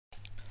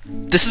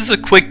This is a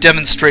quick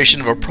demonstration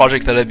of a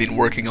project that I've been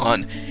working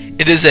on.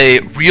 It is a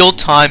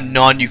real-time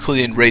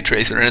non-Euclidean ray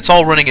tracer, and it's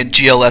all running in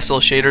GLSL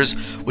shaders,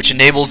 which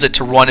enables it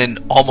to run in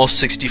almost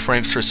 60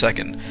 frames per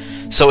second.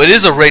 So it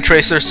is a ray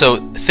tracer, so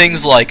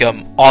things like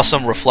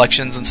awesome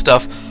reflections and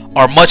stuff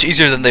are much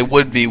easier than they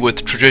would be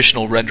with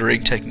traditional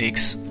rendering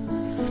techniques.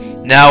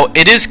 Now,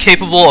 it is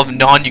capable of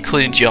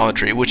non-Euclidean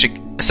geometry, which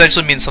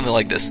essentially means something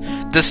like this.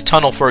 This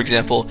tunnel, for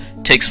example,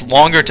 takes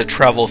longer to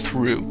travel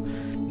through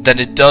than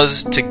it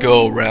does to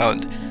go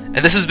around. And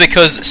this is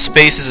because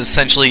space is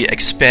essentially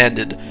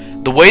expanded.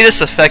 The way this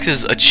effect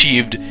is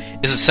achieved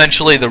is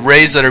essentially the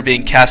rays that are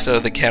being cast out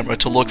of the camera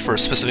to look for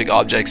specific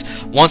objects,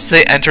 once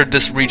they entered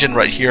this region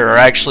right here, are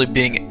actually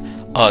being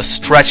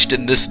stretched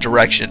in this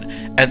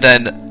direction, and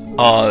then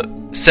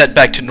set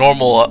back to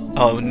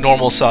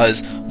normal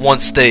size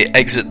once they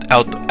exit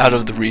out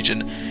of the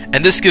region.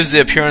 And this gives the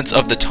appearance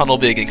of the tunnel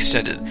being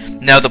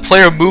extended. Now, the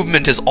player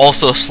movement is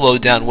also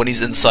slowed down when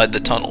he's inside the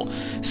tunnel.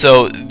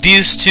 So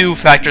these two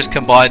factors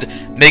combined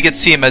make it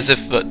seem as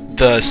if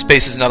the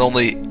space is not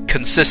only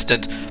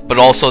consistent, but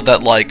also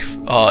that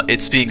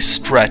it's being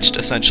stretched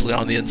essentially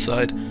on the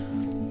inside.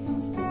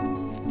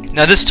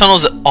 Now, this tunnel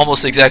is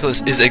almost exactly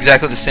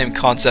the same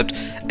concept,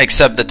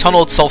 except the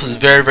tunnel itself is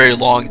very, very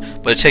long,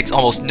 but it takes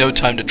almost no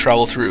time to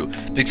travel through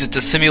because it's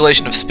a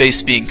simulation of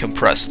space being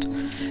compressed.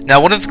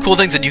 Now, one of the cool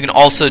things that you can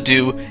also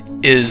do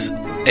is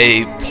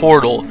a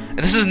portal, and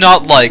this is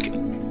not like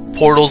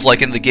portals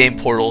like in the game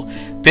Portal.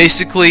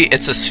 Basically,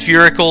 it's a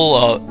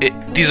spherical.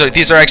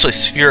 These are actually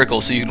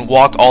spherical, so you can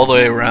walk all the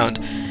way around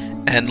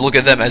and look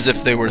at them as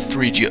if they were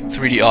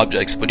 3D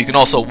objects. But you can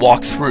also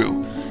walk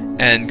through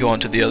and go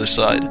onto the other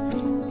side.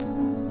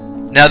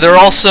 Now, there are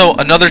also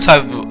another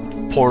type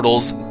of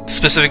portals,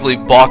 specifically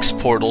box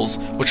portals,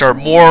 which are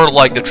more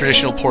like the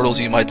traditional portals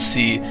you might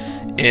see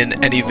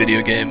in any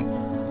video game,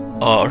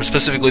 or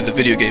specifically the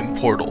video game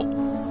Portal.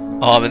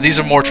 And these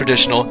are more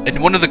traditional.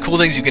 And one of the cool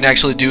things you can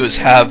actually do is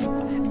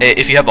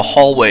if you have a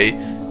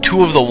hallway,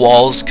 two of the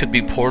walls could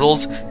be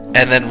portals,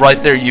 and then right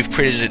there you've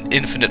created an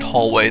infinite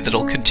hallway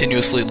that'll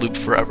continuously loop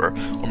forever,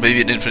 or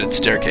maybe an infinite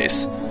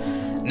staircase.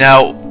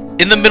 Now,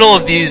 in the middle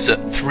of these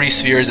three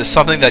spheres is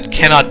something that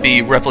cannot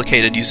be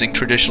replicated using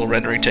traditional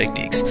rendering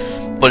techniques,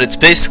 but it's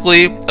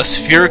basically a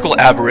spherical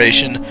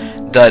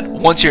aberration that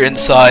once you're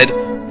inside,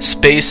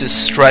 space is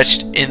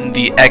stretched in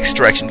the X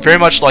direction, very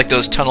much like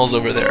those tunnels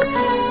over there,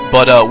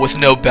 but with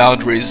no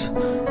boundaries.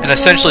 And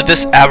essentially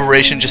this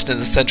aberration just in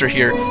the center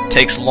here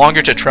takes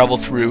longer to travel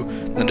through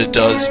than it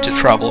does to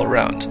travel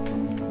around.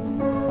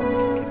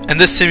 And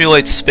this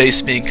simulates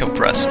space being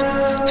compressed.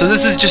 So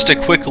this is just a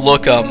quick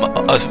look,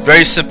 a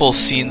very simple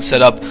scene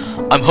setup.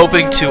 I'm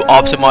hoping to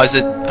optimize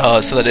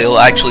it so that it'll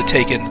actually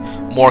take in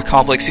more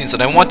complex scenes,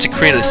 and I want to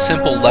create a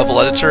simple level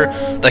editor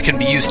that can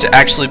be used to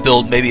actually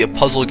build maybe a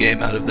puzzle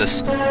game out of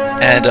this.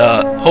 And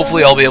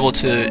hopefully I'll be able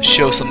to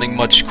show something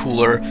much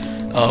cooler,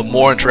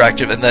 more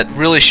interactive, and that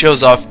really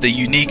shows off the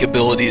unique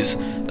abilities,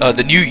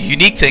 the new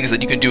unique things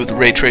that you can do with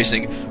ray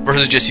tracing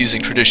versus just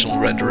using traditional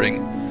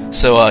rendering.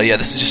 So yeah,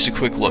 this is just a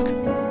quick look.